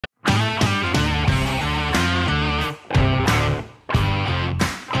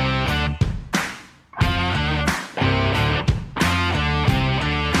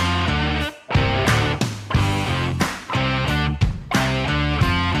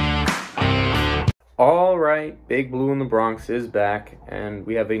right, Big Blue in the Bronx is back, and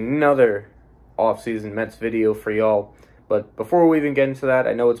we have another off-season Mets video for y'all. But before we even get into that,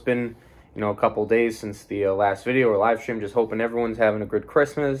 I know it's been, a couple days since the last video or live stream. Just hoping everyone's having a good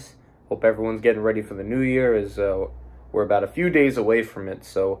Christmas. Hope everyone's getting ready for the new year, as we're about a few days away from it.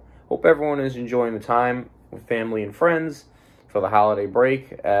 So hope everyone is enjoying the time with family and friends for the holiday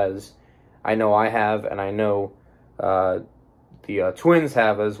break, as I know I have, and I know the twins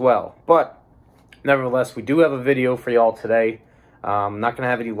have as well. But nevertheless, we do have a video for y'all today. I'm not going to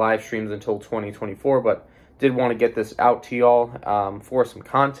have any live streams until 2024, but did want to get this out to y'all for some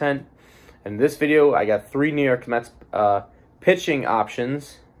content. In this video, I got 3 New York Mets pitching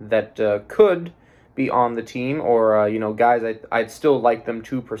options that could be on the team, or, guys I'd still like them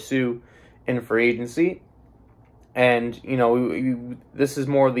to pursue in free agency. And, this is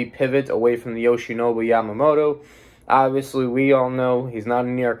more the pivot away from the Yoshinobu Yamamoto. Obviously, we all know he's not a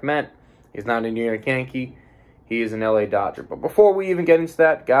New York Met. He's not a New York Yankee. He is an LA Dodger. But before we even get into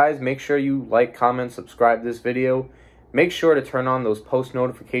that, guys, make sure you like, comment, subscribe to this video. Make sure to turn on those post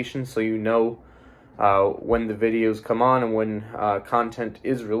notifications so you know when the videos come on and when content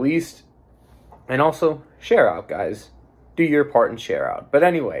is released. And also, share out, guys. Do your part and share out. But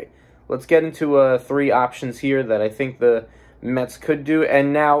anyway, let's get into 3 options here that I think the Mets could do.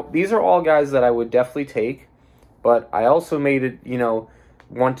 And now, these are all guys that I would definitely take. But I also made it,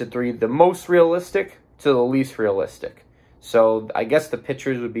 1 to 3, the most realistic to the least realistic. So I guess the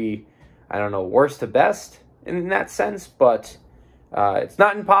pitchers would be, I don't know, worst to best in that sense. But it's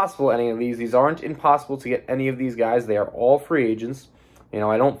not impossible, any of these. These aren't impossible to get any of these guys. They are all free agents.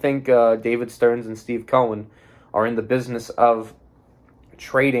 I don't think David Stearns and Steve Cohen are in the business of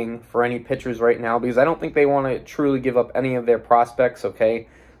trading for any pitchers right now, because I don't think they want to truly give up any of their prospects, okay?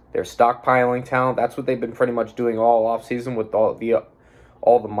 They're stockpiling talent. That's what they've been pretty much doing all offseason with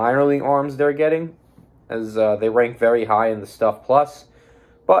all the minor league arms they're getting, as they rank very high in the Stuff Plus.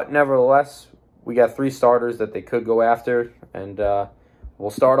 But nevertheless, we got 3 starters that they could go after, and we'll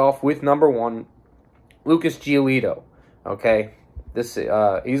start off with number 1, Lucas Giolito. Okay, he's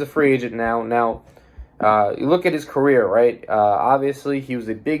a free agent now. Now, you look at his career, right? Obviously, he was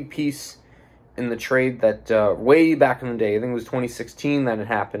a big piece in the trade that way back in the day. I think it was 2016 that it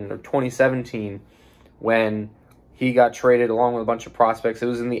happened, or 2017, when he got traded along with a bunch of prospects. It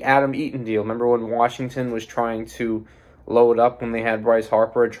was in the Adam Eaton deal. Remember when Washington was trying to load up when they had Bryce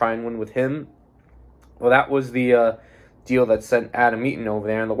Harper and try and win with him? Well, that was the deal that sent Adam Eaton over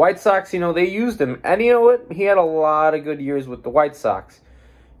there. And the White Sox, they used him. And you know what? He had a lot of good years with the White Sox.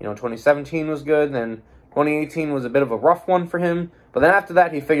 2017 was good, then 2018 was a bit of a rough one for him. But then after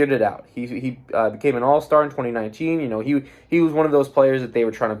that, he figured it out. He became an all-star in 2019. He was one of those players that they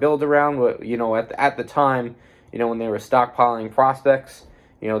were trying to build around. At the time, when they were stockpiling prospects,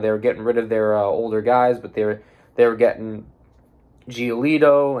 they were getting rid of their older guys, but they were getting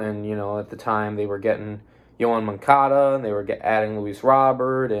Giolito, and at the time they were getting Yohan Moncada, and they were adding Luis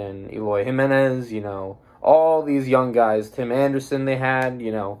Robert and Eloy Jimenez. All these young guys, Tim Anderson they had.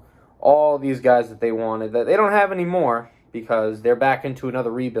 All these guys that they wanted that they don't have anymore, because they're back into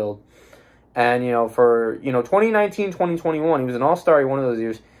another rebuild. And, for, 2019, 2021, he was an all-star one of those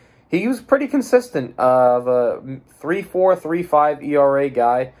years. He was pretty consistent of a 3.4, 3.5 ERA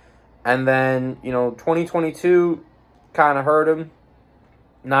guy. And then, 2022 kind of hurt him.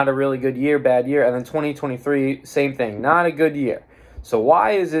 Not a really good year, bad year. And then 2023, same thing, not a good year. So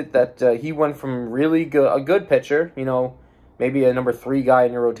why is it that he went from a good pitcher, maybe a number 3 guy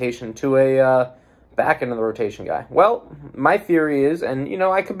in your rotation, to a back end of the rotation guy? Well, my theory is, and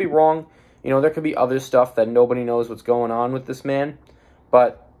I could be wrong, there could be other stuff that nobody knows what's going on with this man,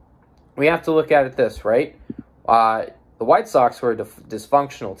 but we have to look at it this, right? The White Sox were a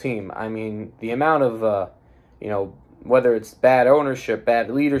dysfunctional team. I mean, the amount of, whether it's bad ownership, bad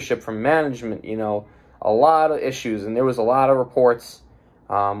leadership from management, a lot of issues, and there was a lot of reports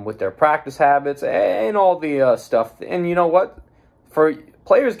with their practice habits and all the stuff. And you know what?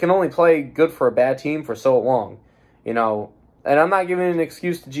 Players can only play good for a bad team for so long, and I'm not giving an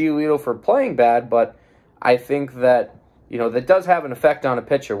excuse to Giolito for playing bad, but I think that, that does have an effect on a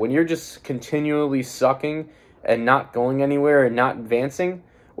pitcher. When you're just continually sucking and not going anywhere and not advancing,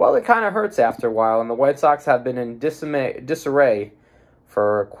 well, it kind of hurts after a while, and the White Sox have been in disarray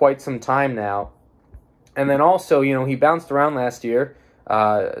for quite some time now. And then also, he bounced around last year,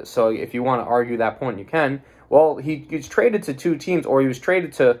 so if you want to argue that point, you can. Well, he was traded to 2 teams, or he was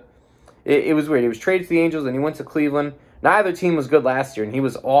traded to, it was weird, he was traded to the Angels, and he went to Cleveland. Neither team was good last year, and he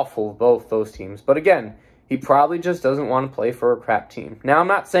was awful, both those teams. But again, he probably just doesn't want to play for a crap team. Now, I'm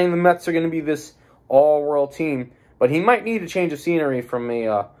not saying the Mets are going to be this all-world team, but he might need a change of scenery from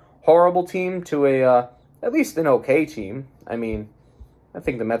a horrible team to a at least an okay team. I mean, I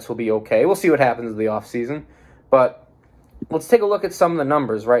think the Mets will be okay. We'll see what happens in the offseason. But let's take a look at some of the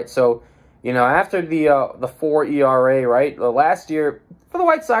numbers, right? So, after the 4 ERA, right? The last year, for the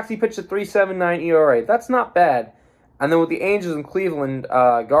White Sox, he pitched a 3.79 ERA. That's not bad. And then with the Angels and Cleveland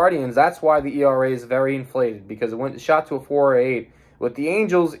Guardians, that's why the ERA is very inflated, because it shot to a 4.8. With the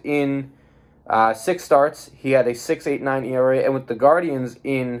Angels in 6 starts, he had a 6.89 ERA, and with the Guardians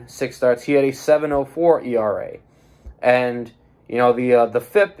in 6 starts, he had a 7.04 ERA. And the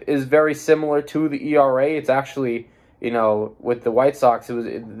FIP is very similar to the ERA. It's actually, with the White Sox,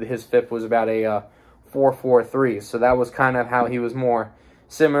 his FIP was about a 4.43. So that was kind of how he was more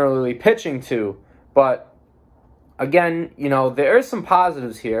similarly pitching to. But again, there are some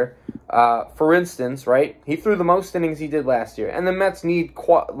positives here. For instance, right, he threw the most innings he did last year, and the Mets need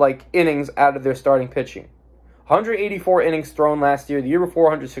innings out of their starting pitching. 184 innings thrown last year. The year before,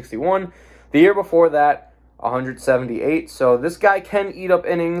 161. The year before that, 178. So this guy can eat up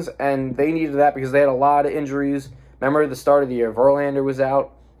innings, and they needed that because they had a lot of injuries. Remember the start of the year, Verlander was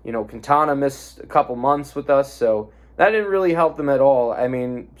out. Quintana missed a couple months with us, so that didn't really help them at all. I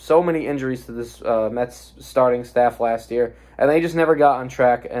mean, so many injuries to this Mets starting staff last year, and they just never got on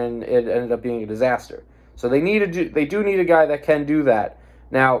track, and it ended up being a disaster. So they do need a guy that can do that.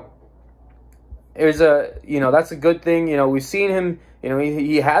 Now, that's a good thing. We've seen him.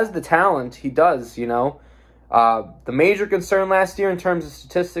 He has the talent. He does. The major concern last year in terms of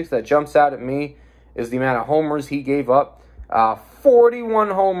statistics that jumps out at me is the amount of homers he gave up. 41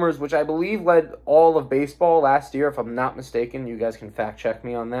 homers, which I believe led all of baseball last year, if I'm not mistaken. You guys can fact check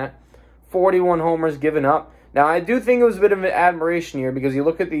me on that. 41 homers given up. Now, I do think it was a bit of an admiration year because you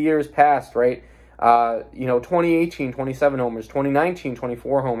look at the years past, right? 2018, 27 homers. 2019,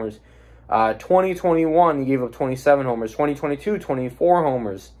 24 homers. 2021, he gave up 27 homers. 2022, 24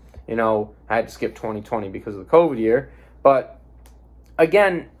 homers. I had to skip 2020 because of the COVID year. But,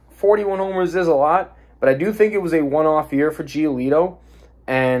 again, 41 homers is a lot. But I do think it was a one-off year for Giolito.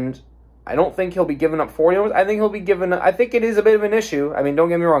 And I don't think he'll be giving up 40 homers. I think it is a bit of an issue. I mean, don't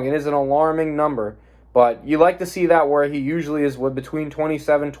get me wrong. It is an alarming number. But you like to see that where he usually is with between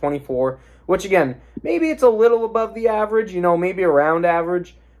 27, 24. Which, again, maybe it's a little above the average. Maybe around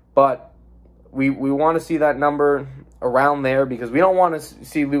average. But we want to see that number around there because we don't want to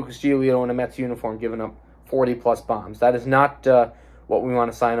see Lucas Giolito in a Mets uniform giving up 40-plus bombs. That is not what we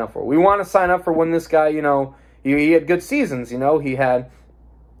want to sign up for. We want to sign up for when this guy, he had good seasons. He had,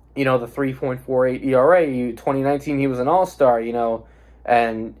 the 3.48 ERA. 2019, he was an all-star,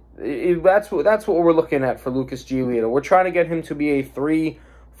 and that's what we're looking at for Lucas Giolito. We're trying to get him to be a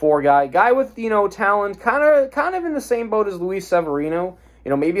 3-4 guy with, talent, kind of in the same boat as Luis Severino.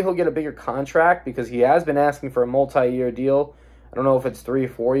 Maybe he'll get a bigger contract because he has been asking for a multi-year deal. I don't know if it's 3 or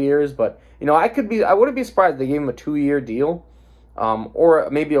 4 years, but, I wouldn't be surprised if they gave him a 2-year deal, or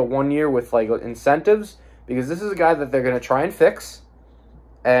maybe a 1 year with, incentives, because this is a guy that they're going to try and fix,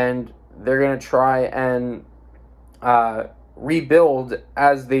 and they're going to try and rebuild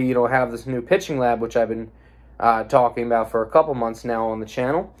as they, have this new pitching lab, which I've been talking about for a couple months now on the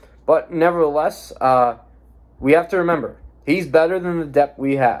channel. But nevertheless, we have to remember, he's better than the depth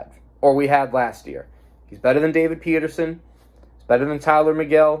we had last year. He's better than David Peterson. He's better than Tyler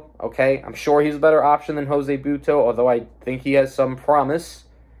Miguel. Okay, I'm sure he's a better option than Jose Butto, although I think he has some promise.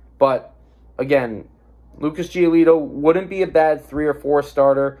 But again, Lucas Giolito wouldn't be a bad 3 or 4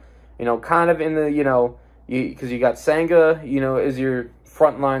 starter. Kind of in the because you got Senga, is your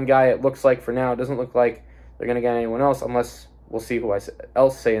frontline guy. It looks like for now. It doesn't look like they're gonna get anyone else unless we'll see who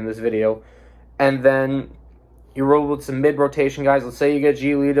else say in this video. And then you roll with some mid-rotation guys. Let's say you get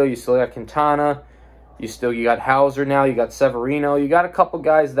Giolito, you still got Quintana, you got Hauser now, you got Severino, you got a couple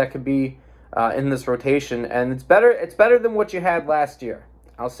guys that could be in this rotation, and it's better than what you had last year.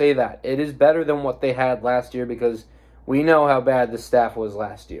 I'll say that. It is better than what they had last year because we know how bad the staff was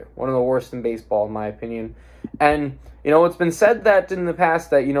last year. One of the worst in baseball, in my opinion. And, it's been said that in the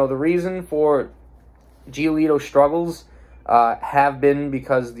past that, the reason for Giolito's struggles have been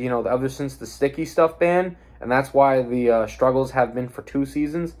because, ever since the sticky stuff ban, and that's why the struggles have been for 2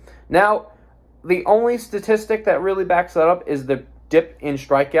 seasons. Now, the only statistic that really backs that up is the dip in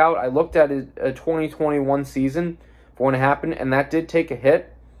strikeout. I looked at a 2021 season for when it happened, and that did take a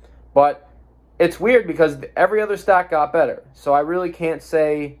hit. But it's weird because every other stat got better. So I really can't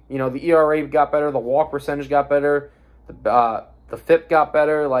say, the ERA got better, the walk percentage got better, the FIP got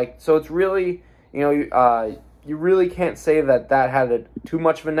better. So it's really, you really can't say that had too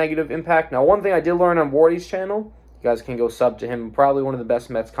much of a negative impact. Now, one thing I did learn on Wardy's channel, you guys can go sub to him, probably one of the best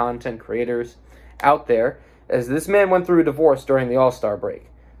Mets content creators out there, is this man went through a divorce during the All-Star break.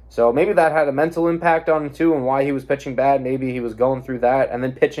 So maybe that had a mental impact on him too, and why he was pitching bad. Maybe he was going through that, and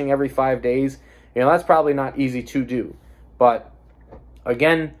then pitching every 5 days. That's probably not easy to do. But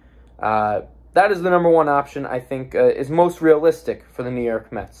again, that is the number one option I think is most realistic for the New York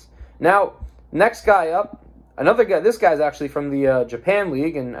Mets. Now, next guy up, another guy. This guy's actually from the Japan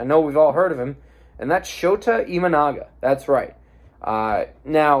League, and I know we've all heard of him, and that's Shota Imanaga. That's right.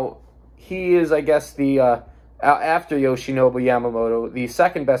 Now, he is, I guess, the after Yoshinobu Yamamoto, the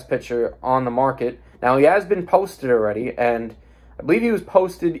second best pitcher on the market. Now, he has been posted already, and I believe he was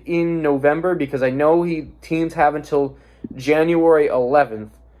posted in November, because I know teams have until January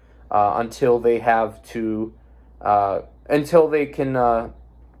 11th until they have to until they can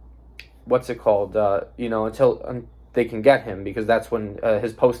what's it called? Until they can get him, because that's when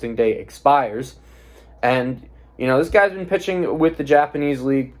his posting day expires. And this guy's been pitching with the Japanese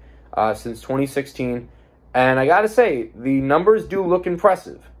League since 2016, and I gotta say, the numbers do look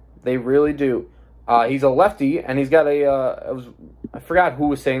impressive. They really do. He's a lefty, and he's got I forgot who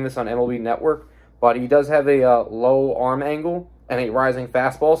was saying this on MLB Network, but he does have a low arm angle and a rising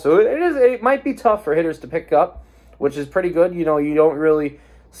fastball, so it might be tough for hitters to pick up, which is pretty good. You don't really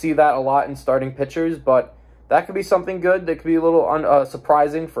see that a lot in starting pitchers, but that could be something good. That could be a little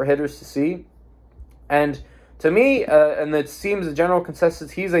surprising for hitters to see. And to me, and it seems the general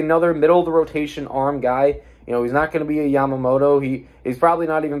consensus, he's another middle-of-the-rotation arm guy. He's not going to be a Yamamoto. He's probably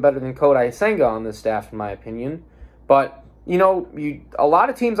not even better than Kodai Senga on this staff, in my opinion. But, a lot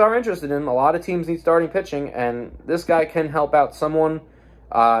of teams are interested in him. A lot of teams need starting pitching, and this guy can help out someone.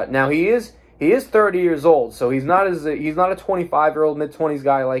 Now, he is 30 years old, so he's not a 25-year-old, mid-20s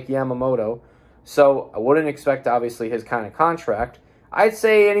guy like Yamamoto. So I wouldn't expect, obviously, his kind of contract. I'd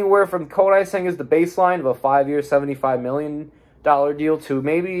say anywhere from Kodai Senga's the baseline of a 5-year, $75 million deal to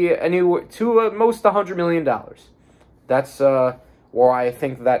maybe anywhere to most $100 million. That's where I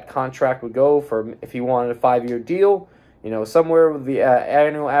think that contract would go for if he wanted a 5-year deal. Somewhere with the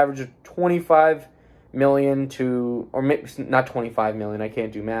annual average of $25 million to, or maybe not $25 million. I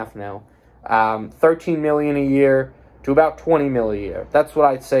can't do math now. $13 million a year to about $20 million a year. That's what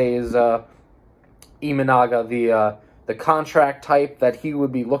I'd say is Imanaga, the contract type that he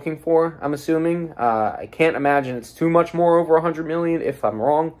would be looking for, I'm assuming. I can't imagine it's too much more over $100 million if I'm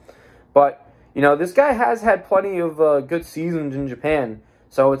wrong. But, this guy has had plenty of good seasons in Japan.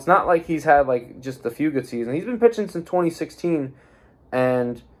 So it's not like he's had just a few good seasons. He's been pitching since 2016.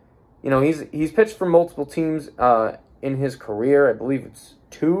 And, he's pitched for multiple teams in his career. I believe it's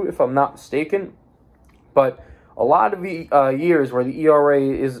 2, if I'm not mistaken. But a lot of years where the ERA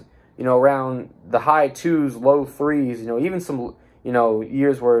is around the high 2s, low 3s, even some,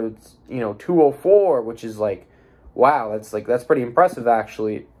 years where it's, 204, which is wow, that's pretty impressive,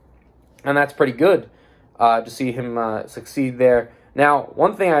 actually. And that's pretty good to see him succeed there. Now,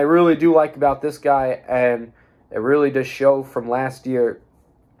 one thing I really do like about this guy, and it really does show from last year,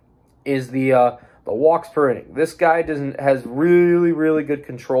 is the walks per inning. This guy has really, really good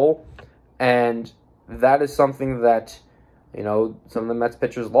control, and that is something that some of the Mets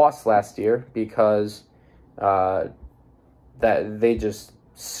pitchers lost last year because that they just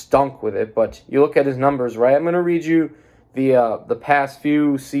stunk with it. But you look at his numbers, right? I'm going to read you the past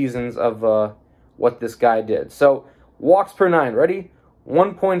few seasons of what this guy did. So, walks per 9, ready?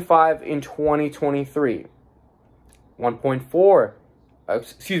 1.5 in 2023. 1.4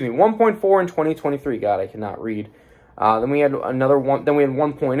 in 2023. God, I cannot read. Then we had another one. Then we had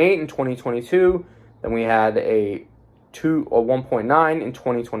 1.8 in 2022. Then we had a 1.9 in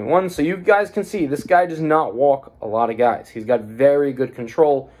 2021. So you guys can see this guy does not walk a lot of guys. He's got very good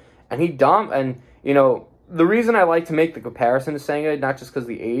control, and the reason I like to make the comparison to Senga, not just because of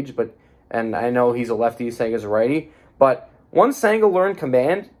the age, and I know he's a lefty, Senga's a righty, but once Senga learned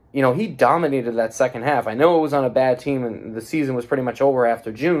command, he dominated that second half. I know it was on a bad team, and the season was pretty much over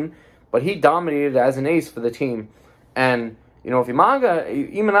after June, but he dominated as an ace for the team. And, if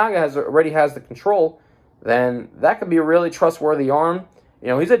Imanaga already has the control, then that could be a really trustworthy arm.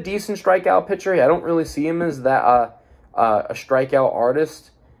 He's a decent strikeout pitcher. I don't really see him as that a strikeout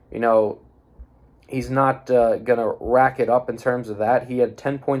artist. He's not going to rack it up in terms of that. He had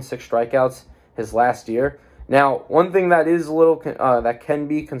 10.6 strikeouts his last year. Now, one thing that is a little that can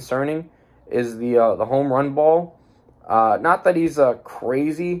be concerning is the home run ball. Not that he's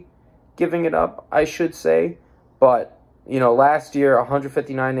crazy giving it up, I should say, but last year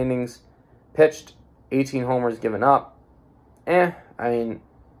 159 innings pitched, 18 homers given up. I mean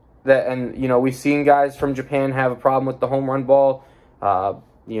that, and we've seen guys from Japan have a problem with the home run ball.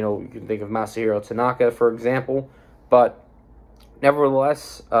 You can think of Masahiro Tanaka, for example, but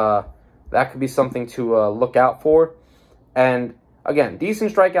nevertheless, that could be something to look out for. And again,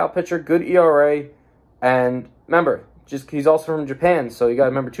 decent strikeout pitcher, good ERA, and remember, he's also from Japan, so you got to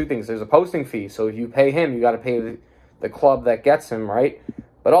remember two things. There's a posting fee, so if you pay him, you got to pay the club that gets him, right?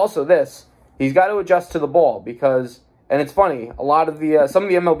 But also he's got to adjust to the ball because, and it's funny, a lot of some of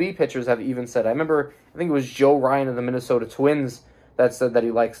the MLB pitchers have even said, I think it was Joe Ryan of the Minnesota Twins that said that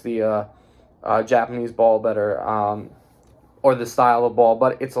he likes the Japanese ball better, or the style of ball,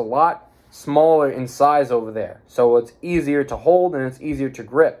 but it's a lot smaller in size over there. So it's easier to hold and it's easier to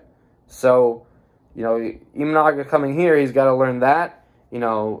grip. So, Imanaga coming here, he's got to learn that.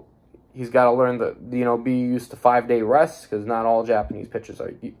 He's got to learn be used to 5-day rest because not all Japanese pitchers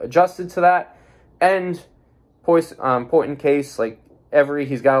are adjusted to that. And important case,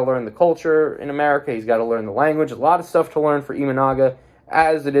 he's got to learn the culture in America. He's got to learn the language. A lot of stuff to learn for Imanaga,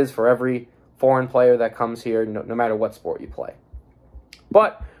 as it is for every foreign player that comes here, no matter what sport you play.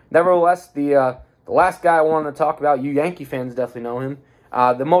 But nevertheless, the last guy I wanted to talk about, you Yankee fans definitely know him.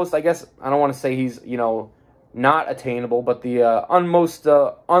 The most, I guess, I don't want to say he's, not attainable, but the most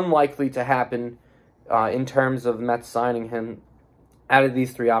unlikely to happen in terms of Mets signing him out of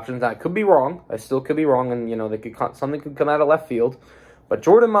these three options. I could be wrong. I still could be wrong, and, something could come out of left field. But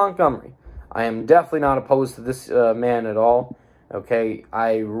Jordan Montgomery, I am definitely not opposed to this man at all. Okay,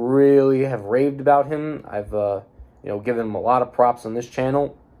 I really have raved about him. I've, given him a lot of props on this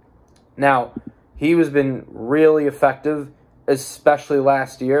channel. Now, he has been really effective, especially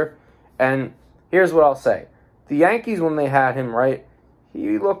last year. And here's what I'll say. The Yankees, when they had him, right,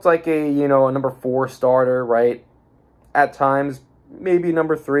 he looked like a number 4 starter, right? At times, maybe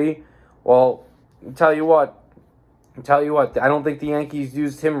number 3. Well, I tell you what, I don't think the Yankees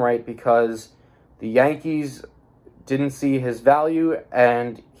used him right because the Yankees didn't see his value,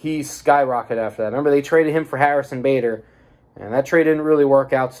 and he skyrocketed after that. Remember, they traded him for Harrison Bader, and that trade didn't really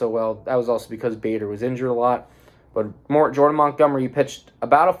work out so well. That was also because Bader was injured a lot. But Jordan Montgomery pitched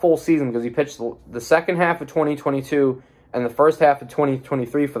about a full season because he pitched the second half of 2022 and the first half of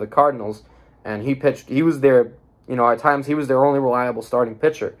 2023 for the Cardinals, and he was their, at times he was their only reliable starting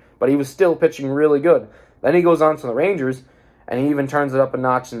pitcher, but he was still pitching really good. Then he goes on to the Rangers, and he even turns it up a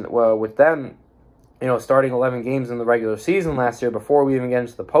notch with them, starting 11 games in the regular season last year before we even get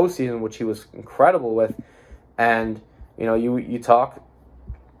into the postseason, which he was incredible with. And, you talk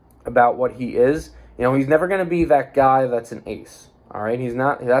about what he is. He's never going to be that guy that's an ace, all right?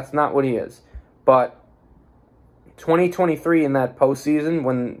 That's not what he is. But 2023 in that postseason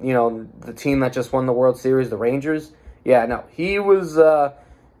when, the team that just won the World Series, the Rangers, he was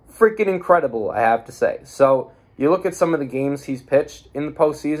freaking incredible, I have to say. So you look at some of the games he's pitched in the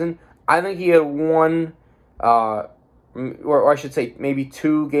postseason, I think he had one, or I should say maybe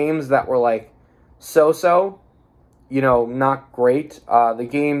 2 games that were so-so, not great. The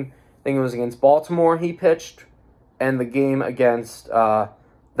game, I think it was against Baltimore he pitched, and the game against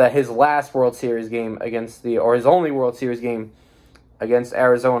his last World Series game or his only World Series game against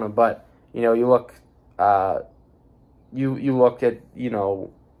Arizona. But you look at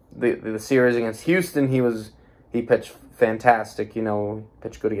the series against Houston, he pitched fantastic.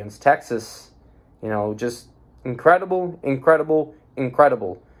 Pitched good against Texas. Just incredible. Career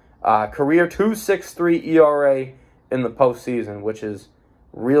 2.63 ERA in the postseason, which is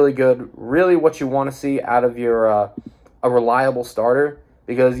really good, really what you want to see out of your a reliable starter.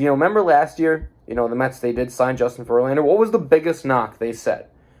 Because, remember last year, the Mets, they did sign Justin Verlander. What was the biggest knock they said?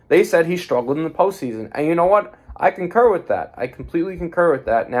 They said he struggled in the postseason. And you know what? I concur with that. I completely concur with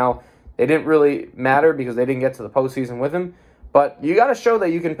that. Now, it didn't really matter because they didn't get to the postseason with him. But you got to show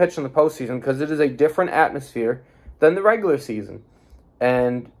that you can pitch in the postseason because it is a different atmosphere than the regular season.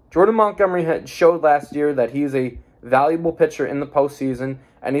 And Jordan Montgomery had showed last year that he's a valuable pitcher in the postseason,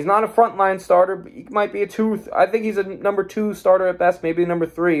 and he's not a frontline starter, but he might be a 2. I think he's a number 2 starter at best, maybe a number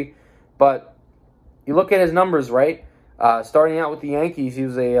 3. But you look at his numbers, right? Starting out with the Yankees, he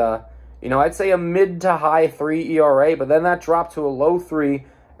was I'd say a mid to high 3 ERA, but then that dropped to a low 3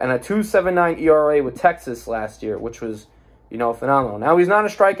 and a 2.79 ERA with Texas last year, which was, phenomenal. Now, he's not a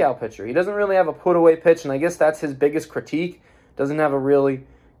strikeout pitcher. He doesn't really have a put-away pitch, and I guess that's his biggest critique. Doesn't have a really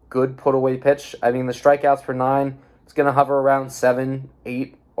good put-away pitch. I mean, the strikeouts per 9, it's going to hover around 7,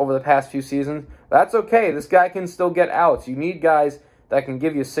 8 over the past few seasons. That's okay. This guy can still get outs. You need guys that can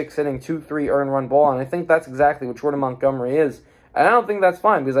give you 6-inning, 2-3 earned run ball, and I think that's exactly what Jordan Montgomery is. And I don't think that's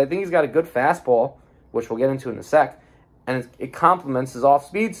fine because I think he's got a good fastball, which we'll get into in a sec, and it complements his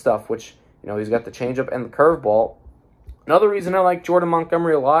off-speed stuff, which, he's got the changeup and the curveball. Another reason I like Jordan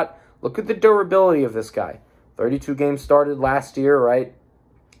Montgomery a lot, look at the durability of this guy. 32 games started last year, right?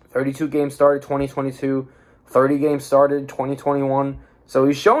 32 games started 2022, 30 games started 2021. So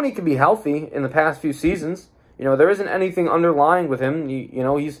he's shown he can be healthy in the past few seasons. there isn't anything underlying with him.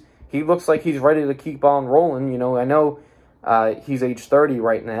 He looks like he's ready to keep on rolling. I know he's age 30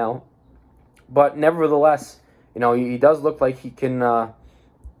 right now, but nevertheless, he does look like he can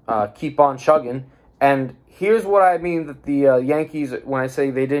keep on chugging. And here's what I mean that the Yankees, when I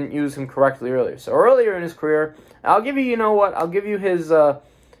say they didn't use him correctly earlier. So earlier in his career, I'll give you, I'll give you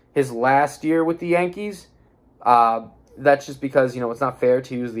his last year with the Yankees. That's just because, it's not fair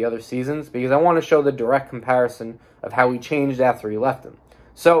to use the other seasons, because I want to show the direct comparison of how he changed after he left them.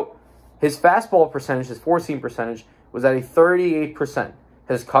 So his fastball percentage, his four-seam percentage, was at a 38%.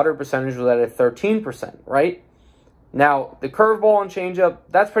 His cutter percentage was at a 13%, right? Now, the curveball and changeup,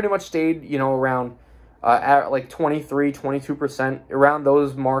 that's pretty much stayed, around at like 23, 22%, around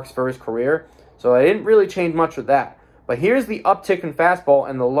those marks for his career. So I didn't really change much with that. But here's the uptick in fastball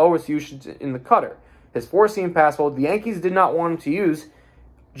and the lowest usage in the cutter. His four-seam fastball, the Yankees did not want him to use,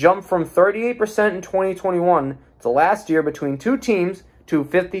 jumped from 38% in 2021 to last year between two teams to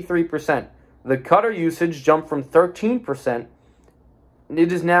 53%. The cutter usage jumped from 13%.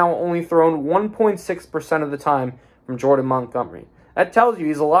 It is now only thrown 1.6% of the time from Jordan Montgomery. That tells you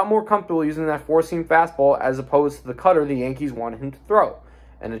he's a lot more comfortable using that four-seam fastball as opposed to the cutter the Yankees wanted him to throw.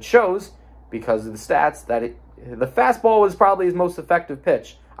 And it shows, because of the stats, that the fastball was probably his most effective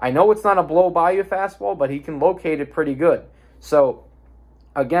pitch. I know it's not a blow-by-you fastball, but he can locate it pretty good. So,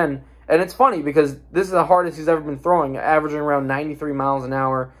 again, and it's funny because this is the hardest he's ever been throwing, averaging around 93 miles an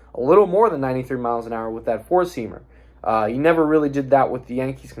hour, a little more than 93 miles an hour with that four-seamer. He never really did that with the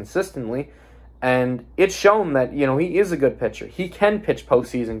Yankees consistently, and it's shown that, he is a good pitcher. He can pitch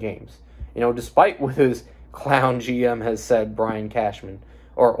postseason games, despite what his clown GM has said, Brian Cashman,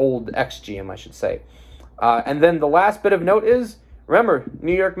 or old ex-GM, I should say. And then the last bit of note is, remember,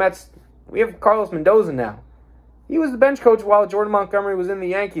 New York Mets, we have Carlos Mendoza now. He was the bench coach while Jordan Montgomery was in the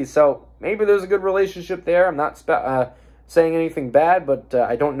Yankees, so maybe there's a good relationship there. I'm not saying anything bad, but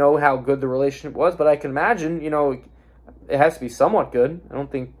I don't know how good the relationship was, but I can imagine, it has to be somewhat good. I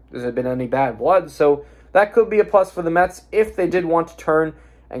don't think there's been any bad blood, so that could be a plus for the Mets if they did want to turn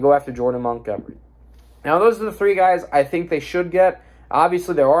and go after Jordan Montgomery. Now, those are the three guys I think they should get.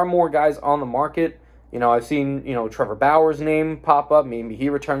 Obviously, there are more guys on the market. I've seen, Trevor Bauer's name pop up. Maybe he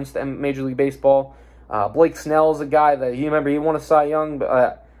returns to Major League Baseball. Blake Snell's a guy that, he won a Cy Young,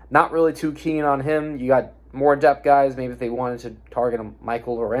 but not really too keen on him. You got more depth guys. Maybe if they wanted to target him,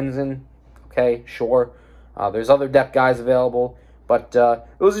 Michael Lorenzen. Okay, sure. There's other depth guys available. But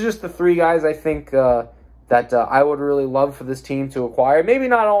those are just the three guys I think that I would really love for this team to acquire. Maybe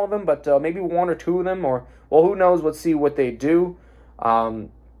not all of them, but maybe one or two of them. Or, well, who knows? Let's see what they do.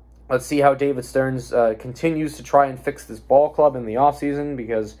 Let's see how David Stearns continues to try and fix this ball club in the offseason,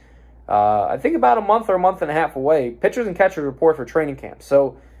 because I think about a month or a month and a half away, pitchers and catchers report for training camp.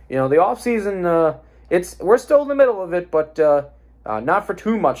 So, the offseason, we're still in the middle of it, but not for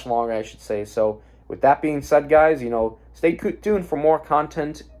too much longer, I should say. So, with that being said, guys, stay tuned for more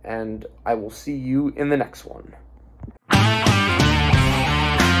content, and I will see you in the next one.